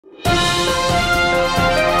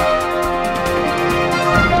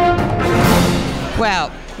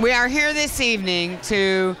Well, we are here this evening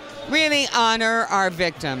to really honor our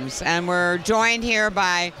victims, and we're joined here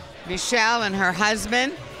by Michèle and her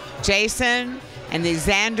husband, Jason, and the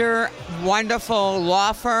Xander wonderful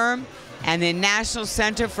law firm and the National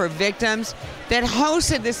Center for Victims that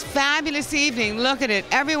hosted this fabulous evening. Look at it.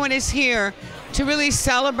 Everyone is here to really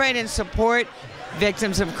celebrate and support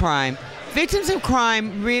victims of crime. Victims of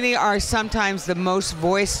crime really are sometimes the most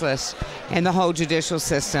voiceless in the whole judicial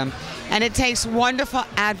system. And it takes wonderful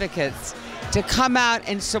advocates to come out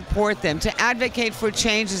and support them, to advocate for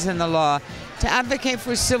changes in the law, to advocate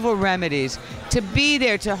for civil remedies, to be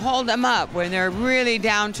there to hold them up when they're really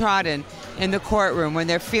downtrodden in the courtroom, when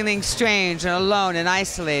they're feeling strange and alone and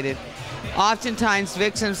isolated. Oftentimes,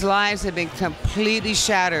 victims' lives have been completely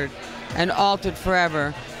shattered and altered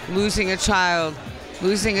forever, losing a child,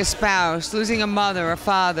 losing a spouse, losing a mother, a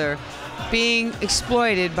father, being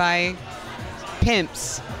exploited by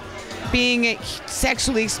pimps, being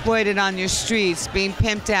sexually exploited on your streets, being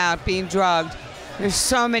pimped out, being drugged. There's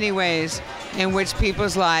so many ways in which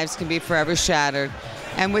people's lives can be forever shattered.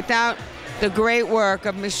 And without the great work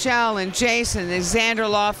of Michèle and Jason, the Xander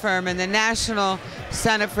Law Firm, and the National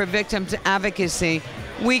Center for Victims Advocacy,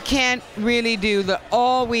 we can't really do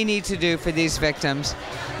all we need to do for these victims.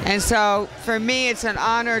 And so for me, it's an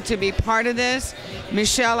honor to be part of this.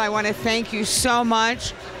 Michèle, I want to thank you so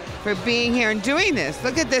much for being here and doing this.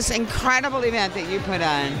 Look at this incredible event that you put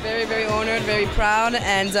on. Very, very honored, very proud,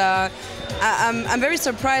 and I'm very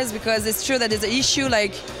surprised because it's true that it's an issue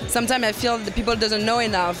like sometimes I feel the people doesn't know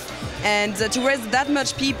enough. And to raise that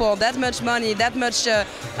much people, that much money, that much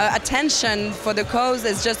attention for the cause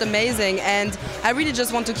is just amazing. And I really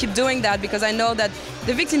just want to keep doing that because I know that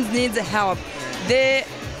the victims need help.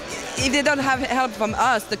 If they don't have help from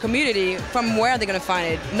us, the community, from where are they going to find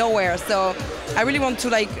it? Nowhere. So I really want to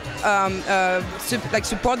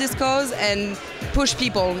support this cause and push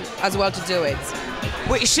people as well to do it.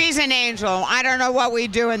 She's an angel. I don't know what we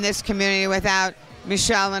do in this community without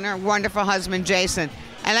Michèle and her wonderful husband, Jason.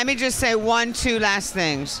 And let me just say two last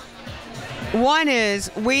things. One is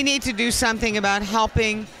we need to do something about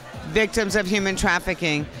helping victims of human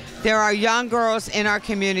trafficking. There are young girls in our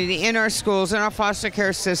community, in our schools, in our foster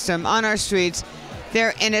care system, on our streets.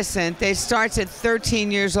 They're innocent. They start at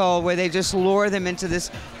 13 years old where they just lure them into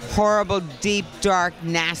this horrible, deep, dark,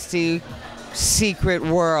 nasty, secret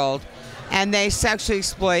world. And they sexually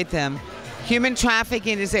exploit them. Human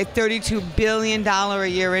trafficking is a $32 billion a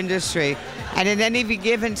year industry. And at any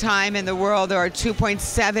given time in the world, there are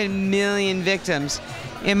 2.7 million victims.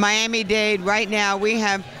 In Miami-Dade, right now, we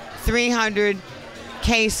have 300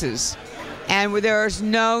 cases. And there is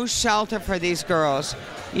no shelter for these girls.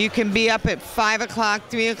 You can be up at 5 o'clock,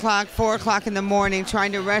 3 o'clock, 4 o'clock in the morning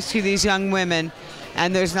trying to rescue these young women,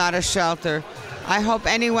 and there's not a shelter. I hope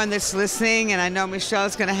anyone that's listening, and I know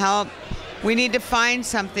Michèle's going to help, we need to find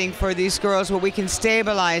something for these girls where we can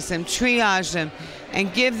stabilize them, triage them,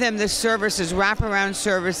 and give them the services, wraparound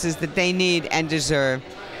services that they need and deserve.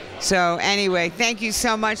 So anyway, thank you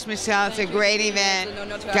so much, Michèle. It's a great event.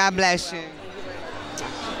 God bless you.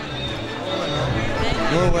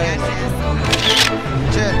 No way.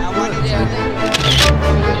 I wanted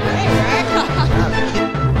to.